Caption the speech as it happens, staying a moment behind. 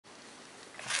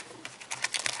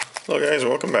Hello guys,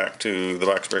 welcome back to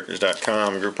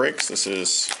theboxbreakers.com group breaks. This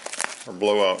is our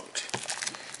blowout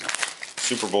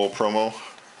Super Bowl promo.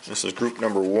 This is group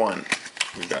number 1.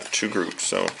 We've got 2 groups,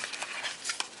 so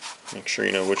make sure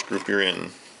you know which group you're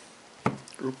in.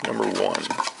 Group number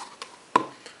 1.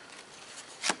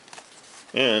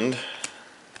 And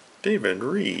David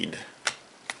Reed.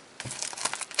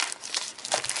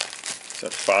 Is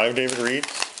that 5 David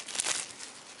Reeds?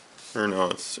 Or no,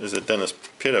 is it Dennis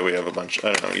Pitta? We have a bunch.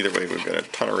 I don't know. Either way, we've got a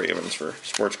ton of Ravens for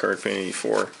Sports Card Fan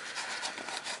 84.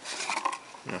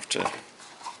 I have to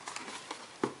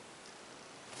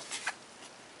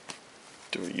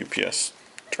do a UPS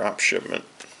drop shipment.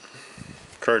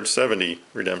 Card 70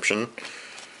 redemption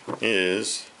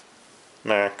is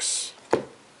Max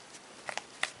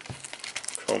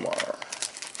Komar.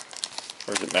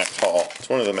 Or is it Max Hall? It's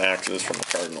one of the Maxes from the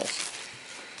Cardinals.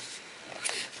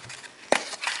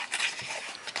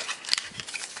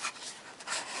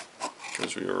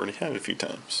 Because we already had it a few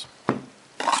times.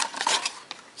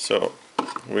 So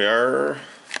we are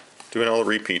doing all the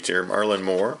repeats here. Marlon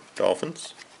Moore,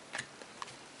 Dolphins.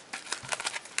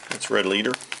 That's Red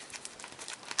Leader.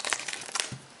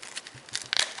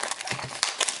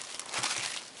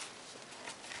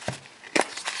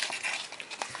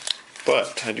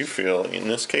 But I do feel in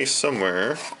this case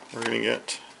somewhere we're going to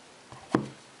get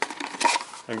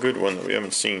a good one that we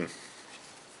haven't seen.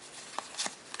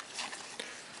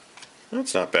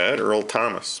 That's not bad. Earl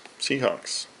Thomas,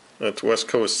 Seahawks. That's West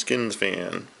Coast Skins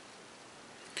fan.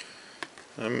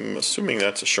 I'm assuming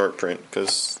that's a short print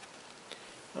because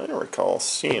I don't recall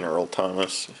seeing Earl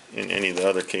Thomas in any of the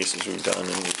other cases we've done.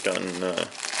 And we've done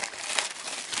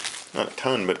not a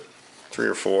ton, but 3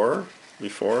 or 4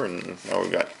 before, and now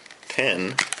we've got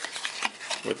 10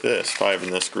 with this. 5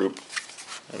 in this group,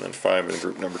 and then 5 in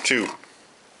group number 2.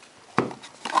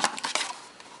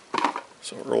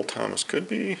 So Earl Thomas could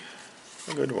be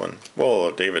a good one.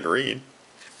 Well, David Reed.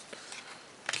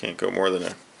 Can't go more than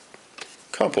a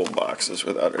couple boxes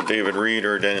without a David Reed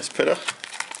or a Dennis Pitta.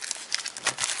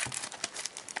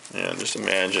 Yeah, just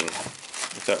imagine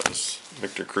if that was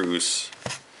Victor Cruz. I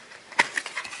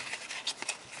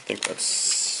think that's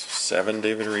 7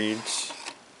 David Reeds.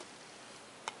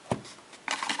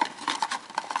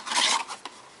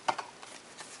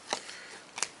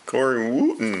 Corey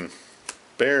Wooten.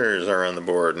 Bears are on the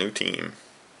board. New team.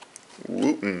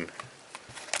 Wooten.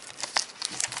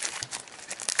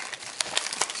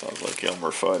 Sounds like Elmer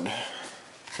Fudd.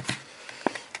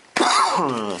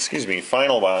 Excuse me.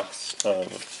 Final box of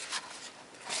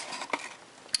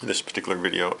this particular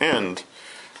video, and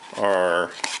our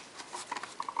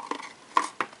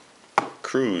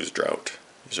cruise drought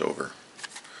is over.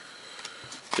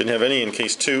 Didn't have any in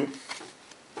case 2.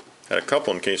 Had a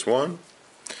couple in case 1.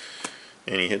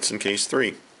 Any hits in case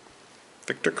 3.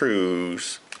 Victor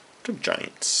Cruz to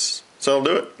Giants. So I'll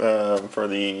do it for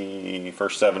the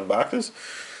first 7 boxes.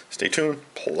 Stay tuned.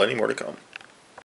 Plenty more to come.